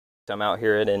I'm out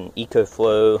here at an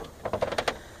Ecoflo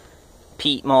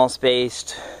peat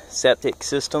moss-based septic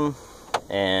system,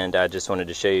 and I just wanted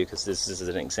to show you because this is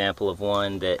an example of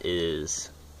one that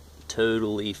is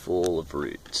totally full of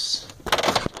roots.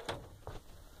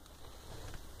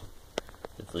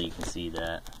 Hopefully you can see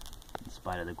that in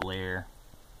spite of the glare.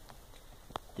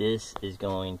 This is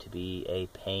going to be a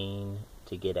pain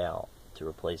to get out to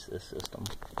replace this system.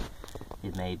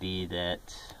 It may be that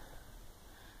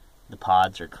the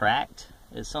pods are cracked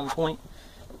at some point.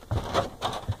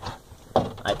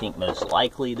 I think most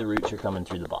likely the roots are coming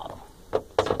through the bottom,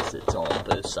 since it's on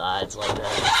both sides like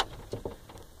that.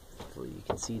 Hopefully you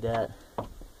can see that.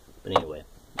 But anyway,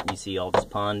 you see all this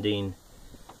ponding.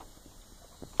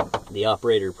 The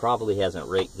operator probably hasn't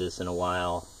raked this in a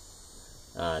while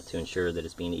to ensure that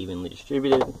it's being evenly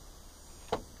distributed.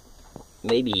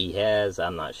 Maybe he has,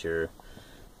 I'm not sure.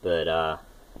 But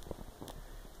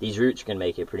these roots can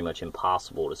make it pretty much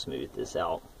impossible to smooth this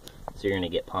out. So you're going to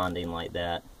get ponding like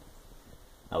that.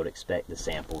 I would expect the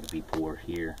sample to be poor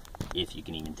here, if you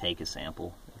can even take a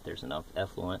sample, if there's enough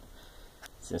effluent.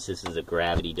 Since this is a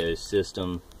gravity dose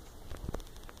system,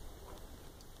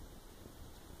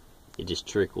 it just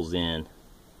trickles in,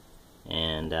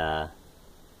 and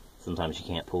sometimes you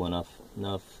can't pull enough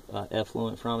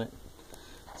effluent from it.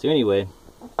 So anyway,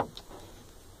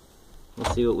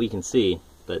 let's see what we can see.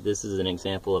 But this is an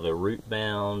example of a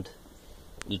root-bound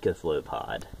Ecoflo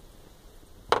pod.